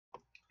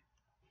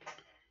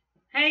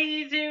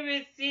YouTube,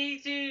 it's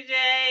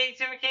D2J,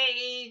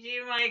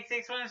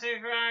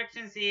 DJMike626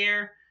 Reactions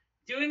here,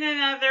 doing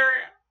another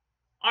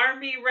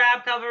R&B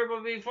rap cover,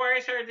 but before I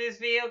start, this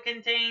video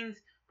contains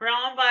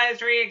parental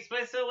advisory.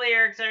 Explicit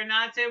lyrics are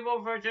not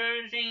suitable for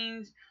children or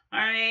teens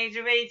under the age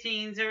of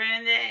 18, so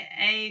in the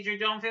age or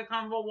don't feel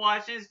comfortable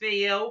watching this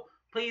video,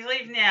 please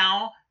leave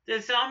now.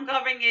 The song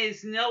covering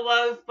is No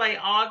Love by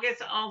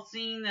August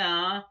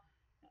Alsina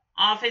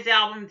off his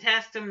album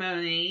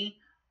Testimony.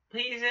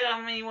 Please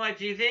tell me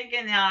what you think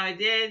and how I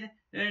did.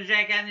 Don't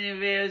check out new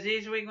videos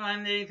each week,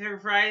 Monday through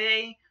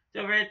Friday.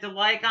 Don't forget to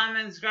like, comment,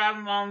 and subscribe,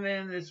 and follow me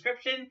in the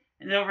description.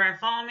 And don't forget to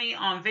follow me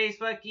on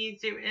Facebook,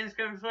 YouTube,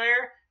 Instagram,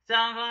 Twitter,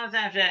 SoundCloud,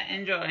 Snapchat.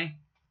 Enjoy.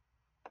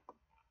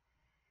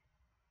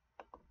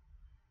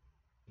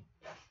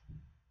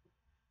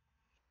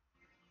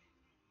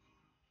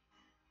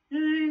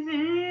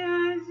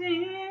 I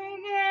see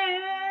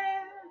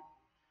again.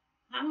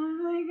 I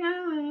think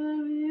I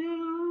love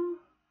you.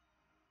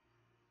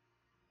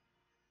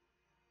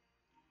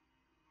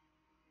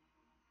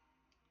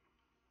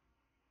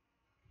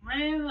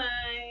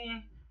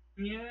 Really?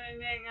 You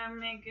think I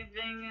make a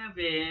thing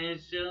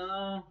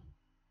official?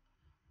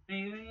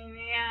 Maybe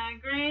we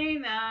had great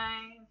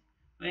nights.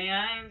 But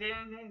I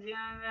didn't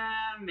just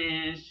I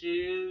miss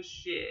you.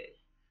 Shit.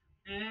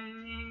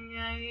 And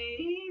it's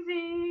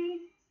easy.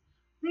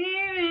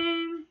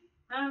 Leaving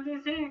after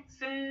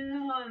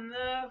texting on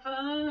the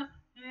phone.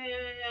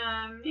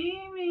 You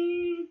need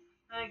me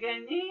like I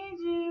need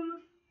you.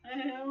 I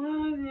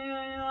want you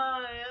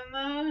in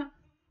the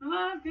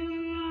what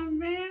kind of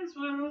bands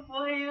will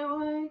play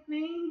like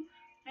me?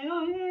 I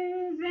don't need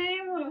the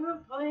same with a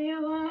player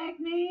like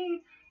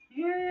me.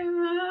 You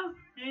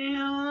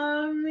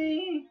love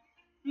me.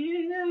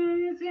 You know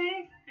you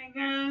say I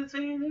gotta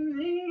say to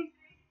me.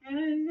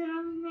 And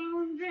I'm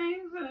going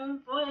things with a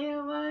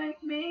player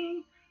like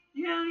me.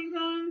 You ain't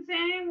gonna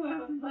say with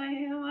a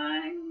player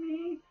like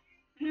me.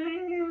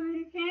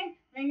 You can't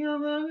think you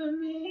love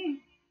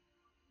me.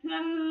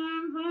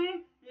 I'm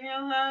fine,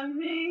 you love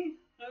me.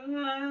 Coming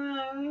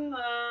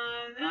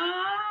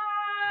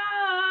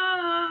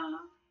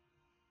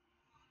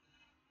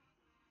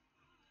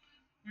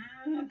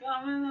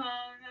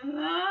on the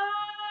love.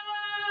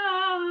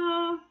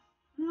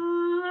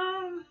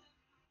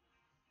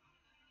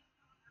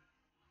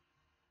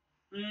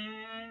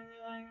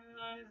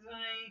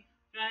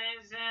 Try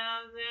to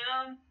settle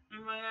down,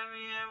 and whatever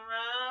you're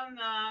around,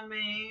 now,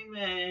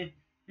 baby.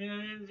 You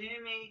see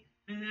me,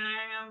 and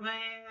I'm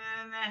playing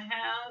in the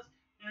house,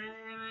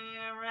 and when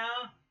you're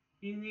around,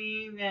 you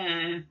need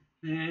that.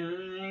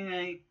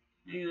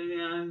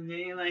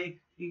 Like,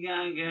 you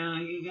gotta go,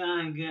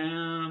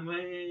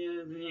 what did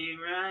you say,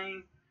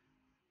 right?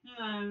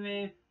 I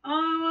mean, I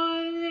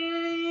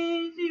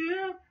want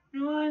you,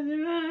 what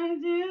do I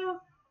do?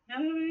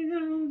 Having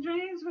no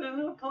dreams with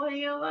a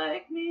player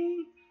like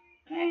me.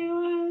 I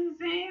want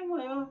the same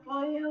with a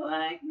player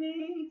like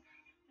me.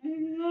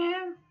 And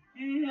then,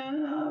 you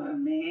love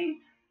me.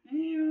 And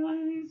you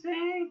want to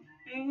say,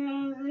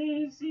 because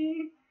you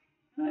see,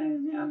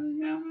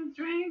 I'm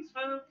drinks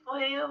with a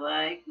player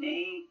like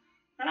me.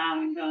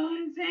 I'm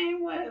going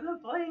same with a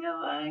player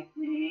like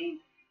me.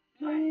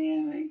 I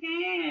never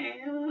can,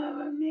 you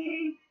love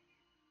me.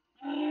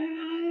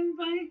 I'm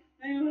fine,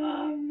 you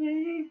love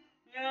me.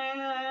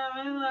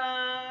 I'm in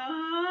love.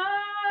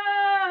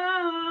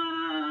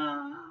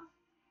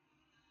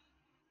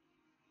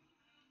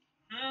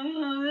 I'm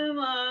in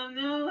love,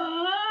 no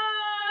love.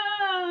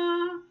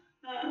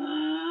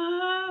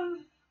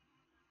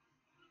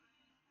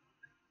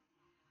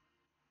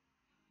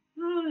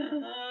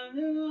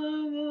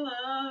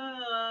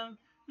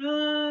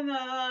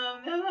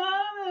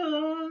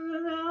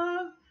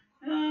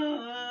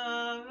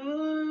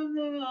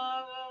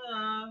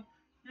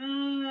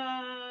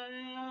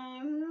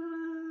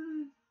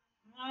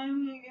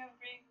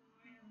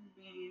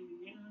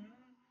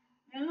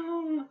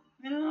 No,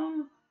 no,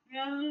 no.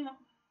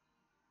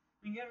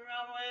 We can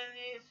run with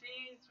these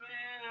streets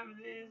wherever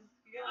this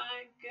guy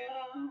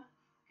go,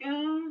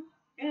 go,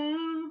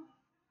 go.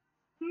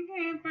 We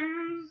get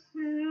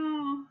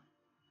personal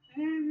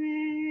and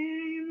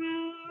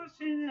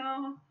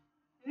emotional.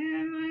 And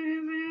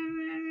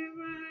it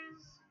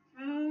was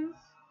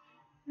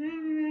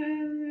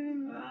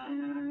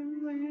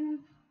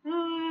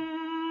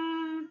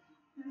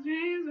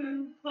dreams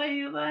will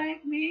play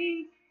like me.